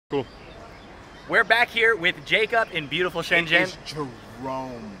Cool. We're back here with Jacob in beautiful Shenzhen. It is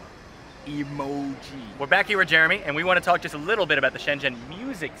Jerome. Emoji. We're back here with Jeremy, and we want to talk just a little bit about the Shenzhen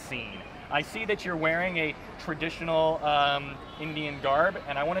music scene. I see that you're wearing a traditional Indian garb,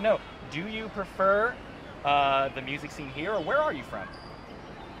 and I want to know, do you prefer the music scene here, or where are you from?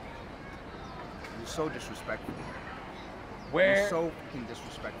 You're so disrespectful. Where? You're so fucking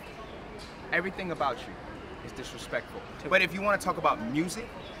disrespectful. Everything about you is disrespectful. But if you want to talk about music,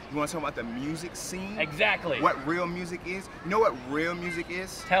 you want to talk about the music scene? Exactly. What real music is? You know what real music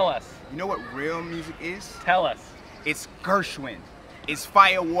is? Tell us. You know what real music is? Tell us. It's Gershwin. It's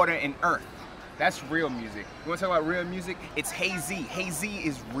fire, water, and earth. That's real music. You want to talk about real music? It's hazy. Hazy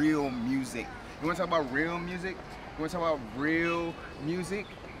is real music. You want to talk about real music? You want to talk about real music?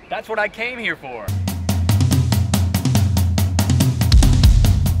 That's what I came here for.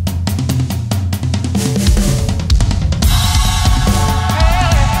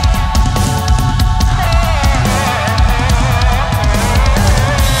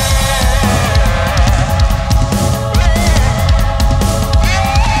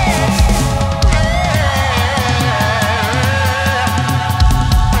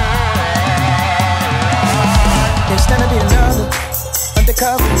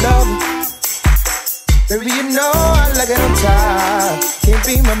 Undercover lover, baby, you know I like it on top. Can't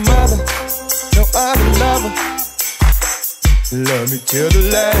be my mother, no other lover. Love me till the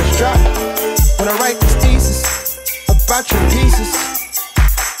last drop. When I write these thesis about your pieces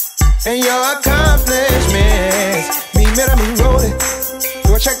and your accomplishments, me rolling,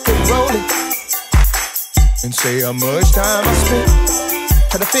 do I check the rolling and say how much time I spent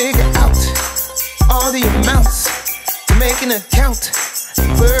trying to figure out all the amounts to make an account.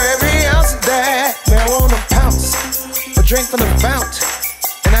 For every ounce of that, marijuana pounce, a drink from the fount,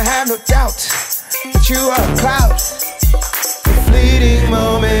 and I have no doubt that you are a cloud, a fleeting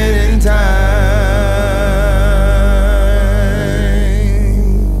moment in time.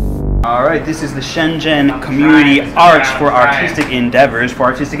 All right, this is the Shenzhen Community Arts for artistic endeavors, for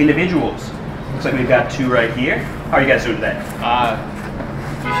artistic individuals. Looks like we've got two right here. How are you guys doing today?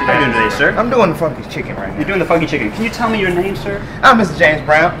 How are you doing today, sir? I'm doing the funky chicken right now. You're doing the funky chicken. Can you tell me your name, sir? I'm Mr. James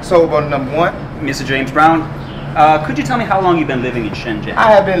Brown, soul brother number 1. Mr. James Brown. Could you tell me how long you've been living in Shenzhen?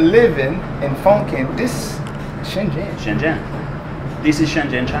 I have been living in funkin' this Shenzhen. Shenzhen. This is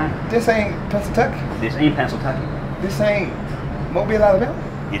Shenzhen, China. This ain't Pennsylvania. This ain't Pennsylvania. This ain't Mobile,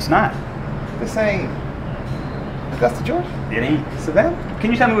 Alabama. It's not. This ain't Augusta, Georgia. It ain't. Savannah.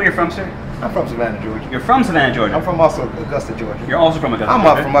 Can you tell me where you're from, sir? I'm from Savannah, Georgia. You're from Savannah, Georgia. I'm from also Augusta, Georgia. You're also from Augusta, I'm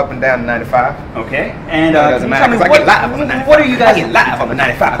Georgia. up from up and down to 95. Okay. And it doesn't matter because I get live on the 95. What are you guys? I get live on the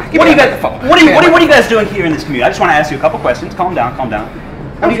 95. What are you guys doing here in this community? I just want to ask you a couple questions. Calm down, calm down.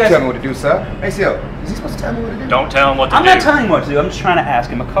 What do you guys tell me what to do, sir? Hey, Sil, is he supposed to tell me what to do? Don't tell him what to do. I'm not telling him what to do. I'm just trying to ask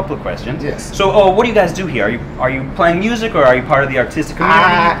him a couple of questions. Yes. So, what do you guys do here? Are you playing music, or are you part of the artistic community?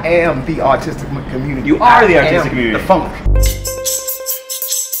 I am the artistic community. You are the artistic community. The funk.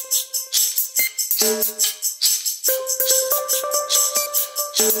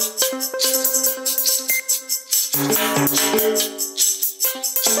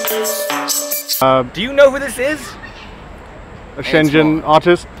 Do you know who this is? A Shenzhen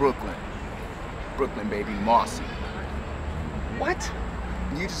artist? Brooklyn, baby, Marcy. What?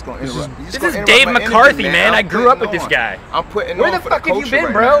 You just gonna interrupt. This is Dave McCarthy, man. I grew up with this guy. I'm putting Where on the for fuck have you culture been,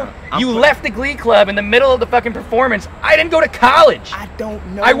 right bro? now. You left the Glee Club in the middle of the fucking performance. I didn't go to college. I don't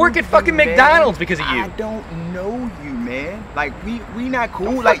know. I work at fucking man. McDonald's because of you. I don't know you, man. Like we not cool.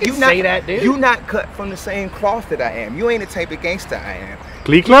 Don't like you not say that, dude. You not cut from the same cloth that I am. You ain't the type of gangster I am.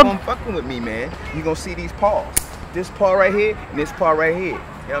 Glee Club? You fucking with me, man. You gonna see these paws. This paw right here and this paw right here. You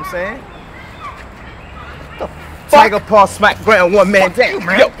know what I'm saying? Tiger paw smack ground, one man down. You,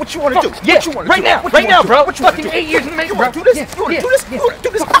 man. Yo, what you wanna do? Yeah, what you wanna right do? now, What right you now, wanna bro. do? What you wanna Fucking do? 8 years in the making, You wanna bro. do this? Yeah, You wanna yeah, do this? yeah. You wanna do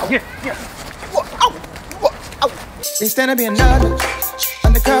this? Ow. Yeah. Ow. Ow. Instead of being another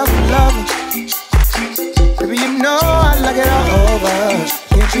undercover lover, baby, you know I like it all over.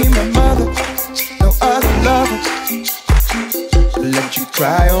 Can't be my mother, no other lover. Let you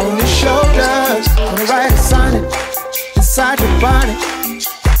cry on your shoulders, wanna write a sonnet inside your bonnet,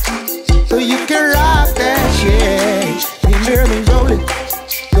 so you can rock that shit. Be merely rolling,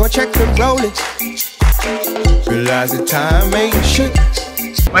 go check the rolling. Realize the time ain't shit.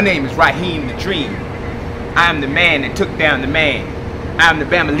 My name is Raheem the Dream. I'm the man that took down the man. I'm the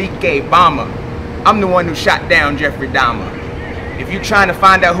Bamalik gay bomber. I'm the one who shot down Jeffrey Dahmer. If you're trying to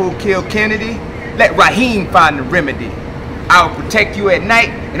find out who killed Kennedy, let Raheem find the remedy. I'll protect you at night,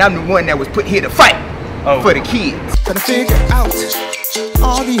 and I'm the one that was put here to fight for the kids. Trying to figure out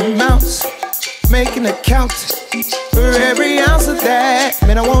all the amounts making a count for every ounce of that.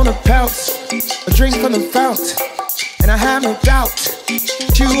 Man, I wanna pounce, a drink from the fount, and I have no doubt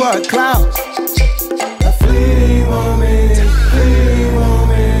that you are a cloud. A fleeting moment, fleeting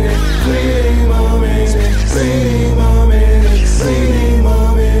moment, fleeting moment, fleeting moment, fleeting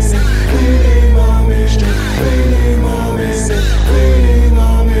moment, fleeting moment, fleeting moment, fleeting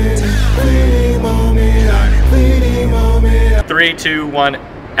moment, fleeting moment, fleeting moment. 3, 2, 1,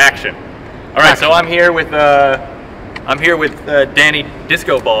 action. All right, so I'm here with Danni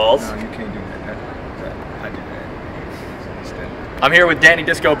Disco Balls. No, you can't do that. I do that. I'm here with Danni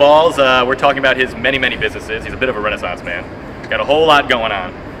Disco Balls. We're talking about his many businesses. He's a bit of a Renaissance man. Got a whole lot going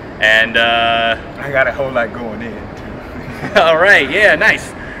on, and I got a whole lot going in too. all right, yeah,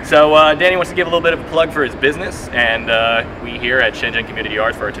 nice. So Danni wants to give a little bit of a plug for his business, and we here at Shenzhen Community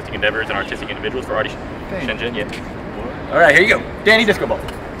Arts for artistic endeavors and artistic individuals for artists. Shenzhen, yeah. All right, here you go, Danni Disco Balls.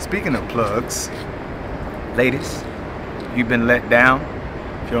 Speaking of plugs, ladies, you've been let down.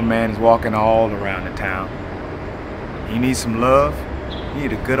 If your man is walking all around the town, you need some love, you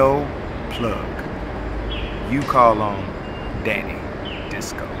need a good old plug. You call on Danni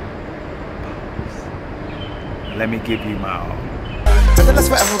Disco Balls. Let me give you my all. Nothing lasts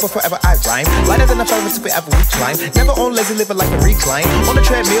forever, but forever I rhyme. Lighter than a feather, super ever we climb. Never on lazy, living like a recline. On a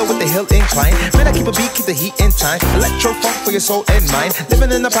treadmill with the hill incline. Man, I keep a beat, keep the heat in time. Electro funk for your soul and mind.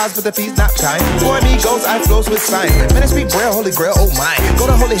 Living in the past, but the peace not time. For me goes, I flows with signs. Man, I speak braille, holy grail, oh my. Go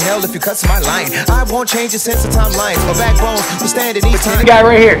to holy hell if you cuts my line. I won't change your sense of timelines. My backbone will stand in each time. The guy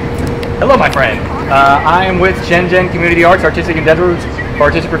right here. Hello, my friend. I am with Shenzhen Community Arts, artistic endeavors,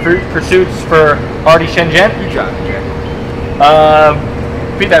 artistic pursuits for Artie Shenzhen. You driving, Jack?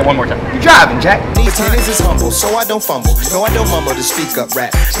 Repeat that one more time. You driving, Jack? These tennis is humble, so I don't fumble. No, I don't mumble to speak up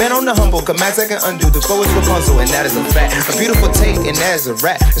rap. Man, on the humble, cause max I can undo. The flow is Rapunzel, and that is a fact. A beautiful take, and that is a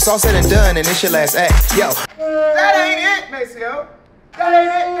rap. It's all said and done, and it's your last act. Yo. That ain't it, Maceo. That ain't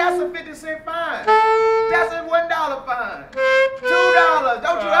it. That's a 50-cent fine. That's a $1 fine. $2.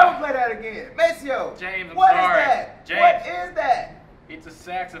 Don't you ever play that again. Maceo. James, I'm what sorry. Is that? James. What is that? It's a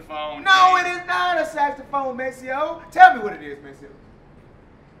saxophone. No, James. it is not a saxophone, Maceo. Tell me what it is, Maceo.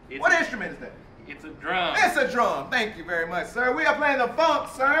 What instrument is that? It's a drum. It's a drum. Thank you very much, sir. We are playing the funk,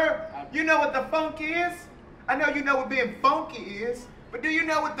 sir. You know what the funk is? I know you know what being funky is. But do you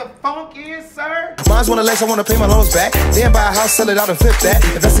know what the funk is, sir? Mine's one of less, I wanna pay my loans back. Then buy a house, sell it out and flip that.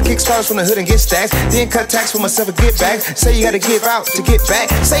 Invest in kickstarters from the hood and get stacks. Then cut tax for myself and get back. Say you gotta give out to get back.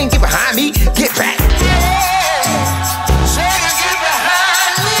 Say and get behind me, get back. Say and get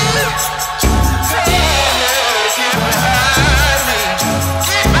behind me. Say and get behind me.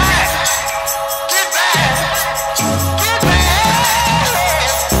 Get back. Get back. Get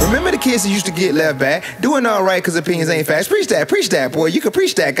back. Remember the kids that used to get left back? Doing all right cause opinions ain't fast. Preach that, boy. You can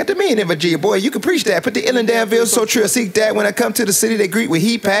preach that. Got the man in Virginia, boy. You can preach that. Put the ill in Danville, so true. Seek that. When I come to the city, they greet with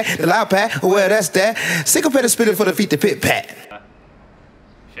heat pat. The loud pat, well, that's that. Single pet spit it for the feet to pit pat.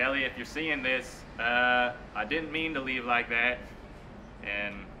 Shelly, if you're seeing this, I didn't mean to leave like that.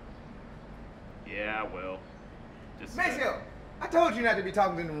 And yeah, well, just. Maceo, I told you not to be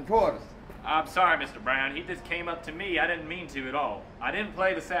talking to the reporters. I'm sorry, Mr. Brown. He just came up to me. I didn't mean to at all. I didn't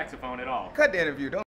play the saxophone at all. Cut the interview. Don't